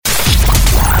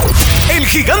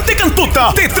Gigante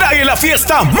Kantuta te trae la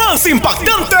fiesta más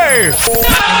impactante.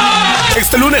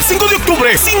 Este lunes 5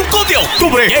 de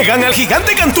octubre, llegan al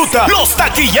Gigante Kantuta los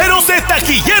taquilleros de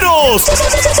taquilleros.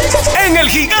 En el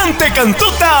Gigante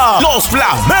Kantuta, los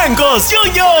Flamencos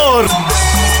Junior.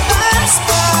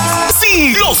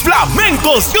 Sí, los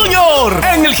Flamencos Junior.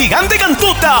 En el Gigante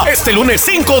Kantuta, este lunes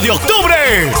 5 de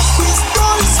octubre.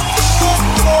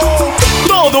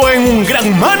 Todo en un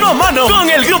gran mano a mano con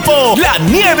el grupo La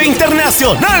Nieve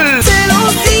Internacional.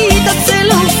 Celosita,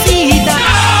 celosita.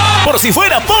 Por si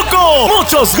fuera poco,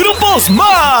 muchos grupos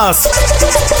más.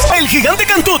 El Gigante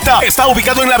Kantuta está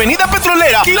ubicado en la avenida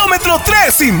Petrolera, kilómetro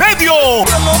 3,5.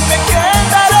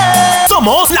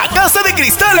 Somos la Casa de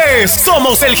Cristales.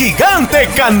 Somos el Gigante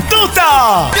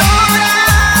Kantuta.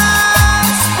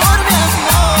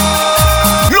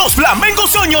 Los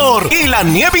Flamencos Junior y La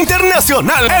Nieve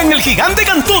Internacional en el Gigante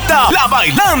Kantuta, la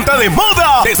bailanta de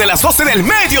moda, desde las 12 del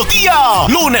mediodía.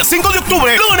 Lunes 5 de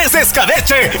octubre, lunes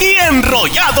escabeche y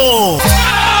enrollado.